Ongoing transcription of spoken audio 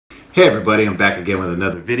Hey everybody, I'm back again with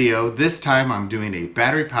another video. This time I'm doing a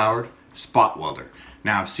battery powered spot welder.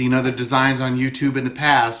 Now I've seen other designs on YouTube in the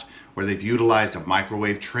past where they've utilized a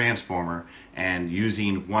microwave transformer and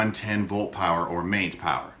using 110 volt power or mains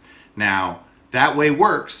power. Now that way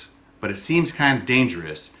works, but it seems kind of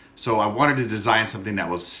dangerous. So I wanted to design something that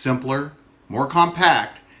was simpler, more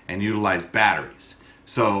compact, and utilize batteries.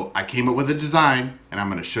 So I came up with a design and I'm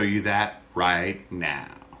going to show you that right now.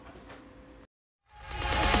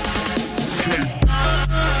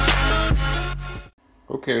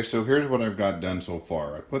 Okay, so here's what I've got done so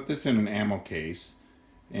far. I put this in an ammo case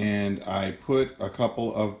and I put a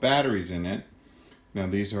couple of batteries in it. Now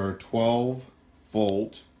these are 12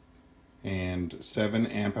 volt and 7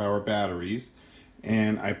 amp hour batteries,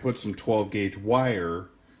 and I put some 12 gauge wire,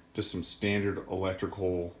 just some standard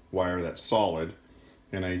electrical wire that's solid,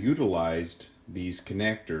 and I utilized these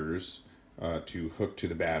connectors to hook to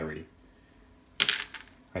the battery.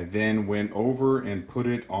 I then went over and put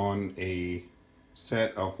it on a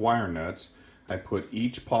set of wire nuts. I put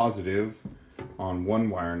each positive on one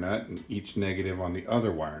wire nut and each negative on the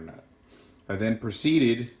other wire nut. I then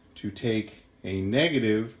proceeded to take a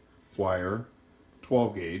negative wire,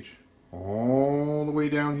 12 gauge, all the way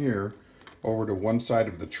down here over to one side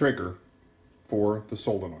of the trigger for the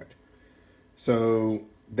solenoid. So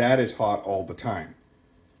that is hot all the time.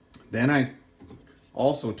 Then I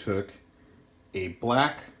also took a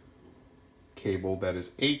black cable that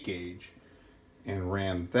is 8 gauge and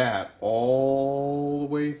ran that all the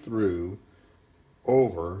way through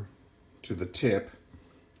over to the tip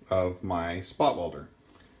of my spot welder.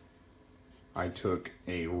 I took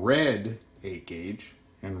a red 8 gauge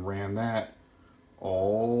and ran that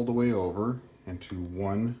all the way over into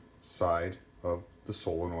one side of the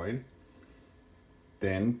solenoid,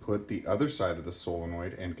 then put the other side of the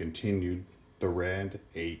solenoid and continued the red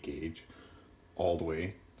 8 gauge all the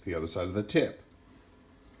way to the other side of the tip.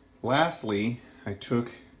 Lastly, I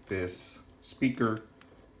took this speaker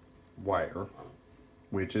wire,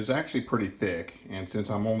 which is actually pretty thick, and since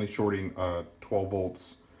I'm only shorting 12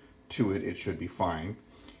 volts to it, it should be fine,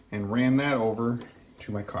 and ran that over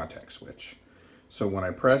to my contact switch. So when I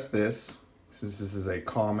press this, since this is a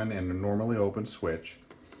common and a normally open switch,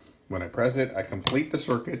 when I press it, I complete the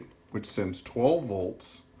circuit, which sends 12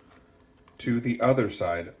 volts to the other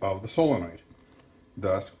side of the solenoid,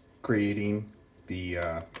 thus creating the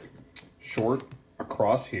short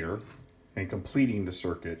across here and completing the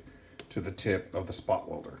circuit to the tip of the spot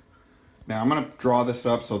welder. Now I'm going to draw this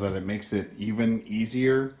up so that it makes it even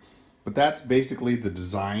easier, but that's basically the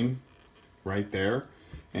design right there.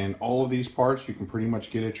 And all of these parts you can pretty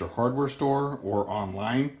much get at your hardware store or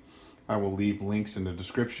online. I will leave links in the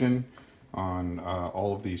description on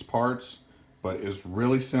all of these parts, but it's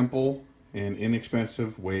really simple and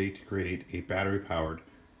inexpensive way to create a battery powered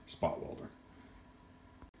spot welder.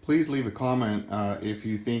 Please leave a comment if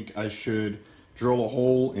you think I should drill a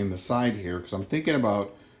hole in the side here, because I'm thinking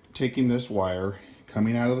about taking this wire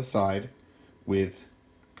coming out of the side with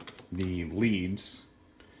the leads,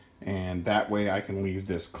 and that way I can leave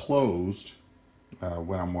this closed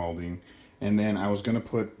when I'm welding. And then I was going to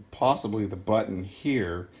put possibly the button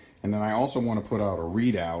here, and then I also want to put out a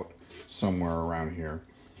readout somewhere around here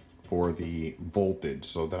for the voltage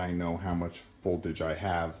so that I know how much voltage I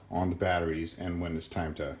have on the batteries and when it's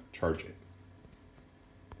time to charge it.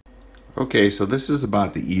 Okay, so this is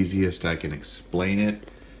about the easiest I can explain it.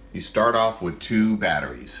 You start off with two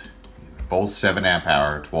batteries, both 7 amp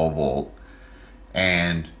hour, 12 volt,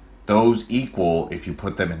 and those equal if you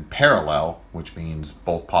put them in parallel, which means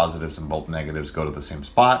both positives and both negatives go to the same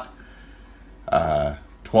spot, 12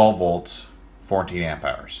 volts, 14 amp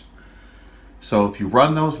hours. So if you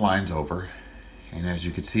run those lines over, and as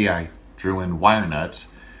you can see I drew in wire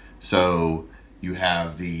nuts, so you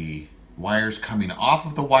have the wires coming off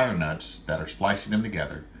of the wire nuts that are splicing them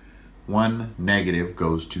together. One negative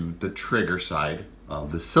goes to the trigger side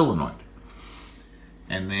of the solenoid,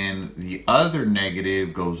 and then the other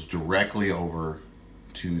negative goes directly over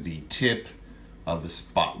to the tip of the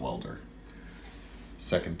spot welder.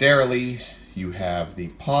 Secondarily, you have the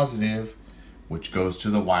positive, which goes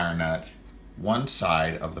to the wire nut. One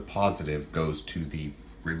side of the positive goes to the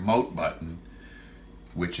remote button,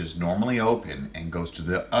 which is normally open, and goes to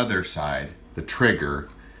the other side, the trigger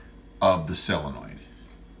of the solenoid.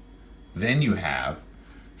 Then you have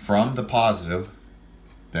from the positive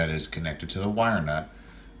that is connected to the wire nut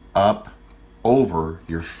up over,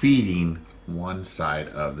 you're feeding one side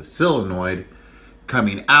of the solenoid,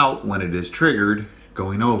 coming out when it is triggered,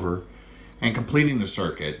 going over and completing the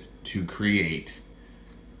circuit to create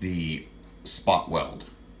the spot weld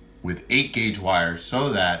with 8 gauge wires so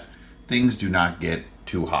that things do not get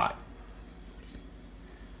too hot.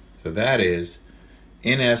 So that is,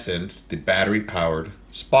 in essence, the battery powered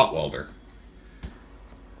spot welder.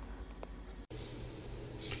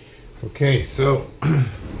 Okay, so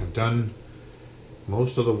I've done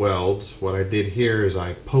most of the welds. What I did here is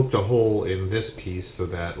I poked a hole in this piece so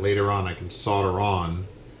that later on I can solder on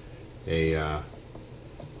a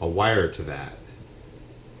wire to that.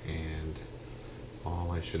 And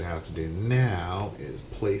all I should have to do now is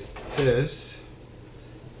place this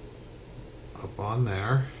up on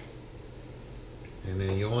there, and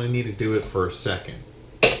then you only need to do it for a second.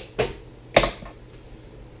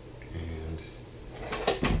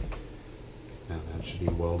 Should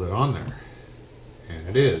be welded on there, and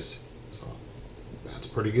it is, so that's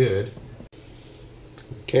pretty good.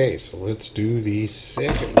 Okay, so let's do the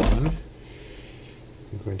second one.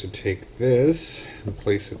 I'm going to take this and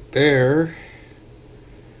place it there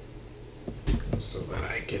so that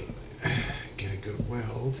I can get a good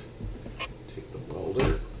weld. Take the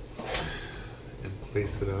welder and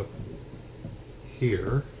place it up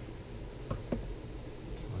here so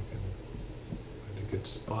I can find a good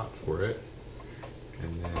spot for it.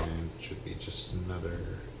 And then it should be just another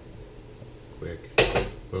quick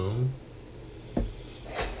boom.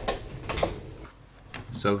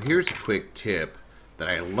 So here's a quick tip that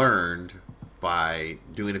I learned by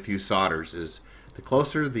doing a few solders is the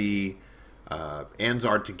closer the ends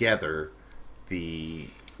are together, the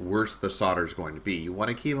worse the solder is going to be. You want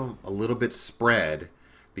to keep them a little bit spread,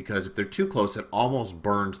 because if they're too close, it almost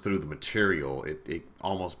burns through the material. It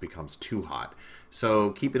almost becomes too hot.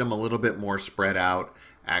 So keeping them a little bit more spread out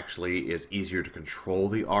actually is easier to control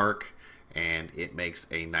the arc, and it makes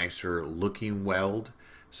a nicer looking weld.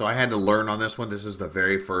 So I had to learn on this one. This is the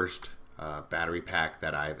very first battery pack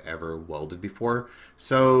that I've ever welded before.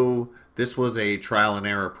 So this was a trial and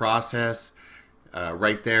error process.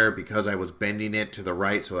 Right there, because I was bending it to the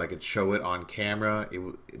right so I could show it on camera,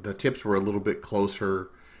 the tips were a little bit closer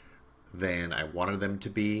than I wanted them to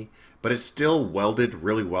be, but it's still welded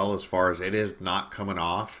really well as far as it is not coming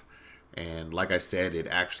off. And like I said, it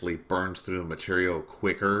actually burns through the material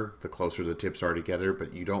quicker the closer the tips are together,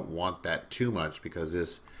 but you don't want that too much because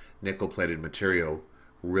this nickel plated material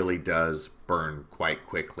really does burn quite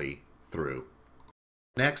quickly through.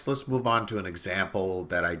 Next, let's move on to an example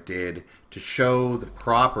that I did to show the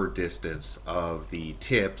proper distance of the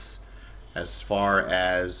tips as far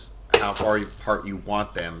as how far apart you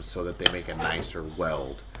want them so that they make a nicer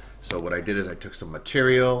weld. So what I did is I took some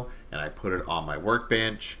material and I put it on my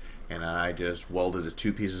workbench, and I just welded the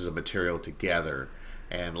two pieces of material together.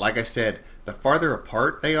 And like I said, the farther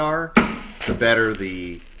apart they are, the better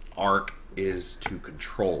the arc is to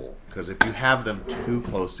control, because if you have them too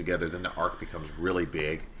close together, then the arc becomes really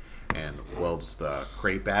big and welds the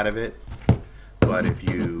crepe out of it. But if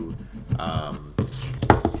you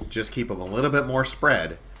just keep them a little bit more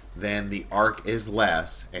spread, then the arc is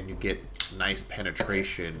less and you get nice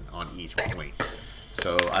penetration on each point.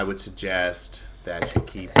 So I would suggest that you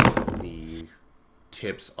keep the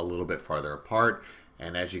tips a little bit farther apart.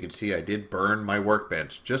 And as you can see, I did burn my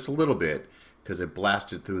workbench just a little bit because it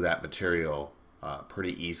blasted through that material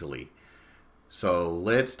pretty easily. So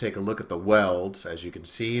let's take a look at the welds. As you can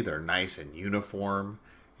see, they're nice and uniform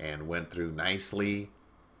and went through nicely.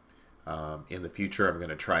 In the future, I'm going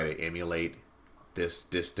to try to emulate this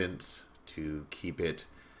distance to keep it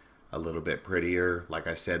a little bit prettier. Like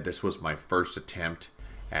I said, this was my first attempt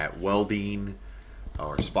at welding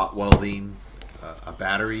or spot welding a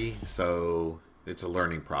battery, so it's a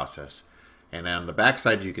learning process. And on the back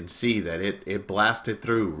side, you can see that it blasted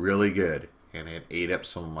through really good, and it ate up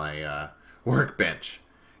some of my workbench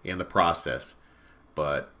in the process,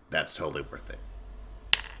 but that's totally worth it.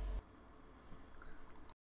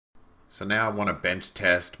 So now I want to bench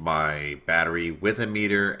test my battery with a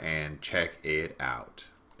meter and check it out.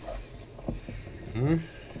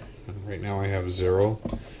 Right now I have 0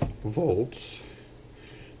 volts.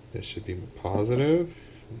 This should be positive,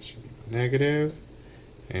 this should be negative,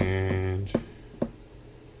 and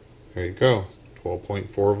there you go,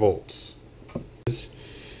 12.4 volts.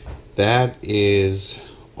 That is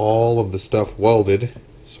all of the stuff welded.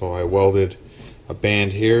 So I welded a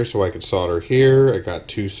band here so I could solder here. I got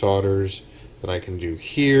 2 solders that I can do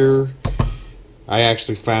here. I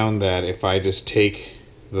actually found that if I just take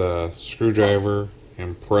the screwdriver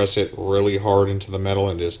and press it really hard into the metal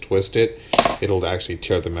and just twist it, it'll actually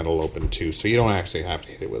tear the metal open too. So you don't actually have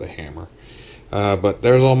to hit it with a hammer. But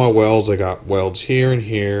there's all my welds. I got welds here and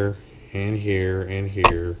here and here and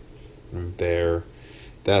here and there.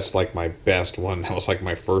 That's like my best one. That was like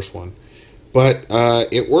my first one. But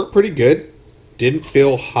it worked pretty good. Didn't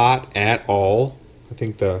feel hot at all. I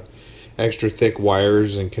think extra thick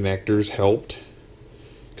wires and connectors helped,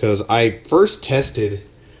 because I first tested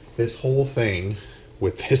this whole thing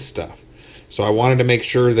with this stuff. So I wanted to make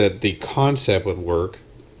sure that the concept would work.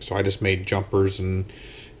 So I just made jumpers and,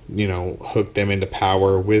 you know, hooked them into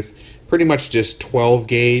power with pretty much just 12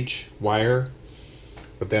 gauge wire.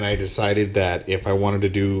 But then I decided that if I wanted to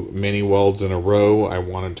do many welds in a row, I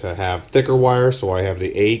wanted to have thicker wire. So I have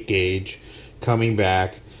the 8 gauge coming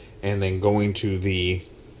back and then going to the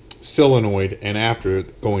solenoid, and after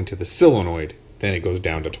going to the solenoid, then it goes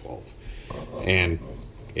down to 12. And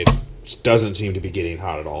it doesn't seem to be getting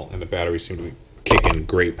hot at all, and the batteries seem to be kicking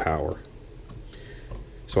great power.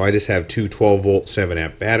 So I just have two 12 volt 7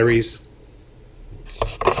 amp batteries. Let's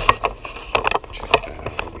check that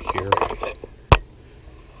out over here.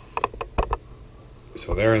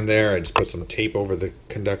 So they're in there. I just put some tape over the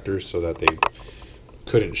conductors so that they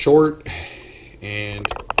couldn't short, and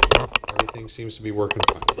everything seems to be working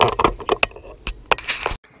fine.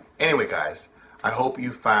 Anyway guys, I hope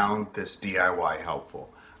you found this DIY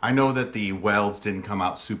helpful. I know that the welds didn't come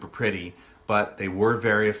out super pretty, but they were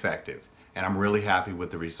very effective, and I'm really happy with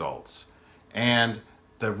the results. And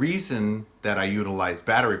the reason that I utilized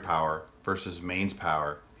battery power versus mains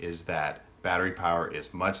power is that battery power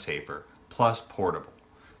is much safer, plus portable.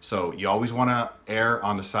 So you always want to err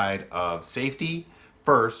on the side of safety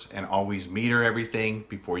first, and always meter everything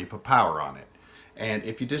before you put power on it. And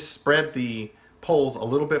if you just spread the poles a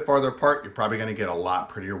little bit farther apart, you're probably going to get a lot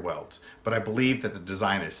prettier welds. But I believe that the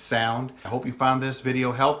design is sound. I hope you found this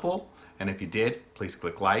video helpful, and if you did, please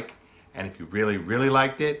click like, and if you really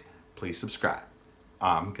liked it, please subscribe.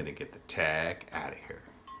 I'm gonna get the tag out of here.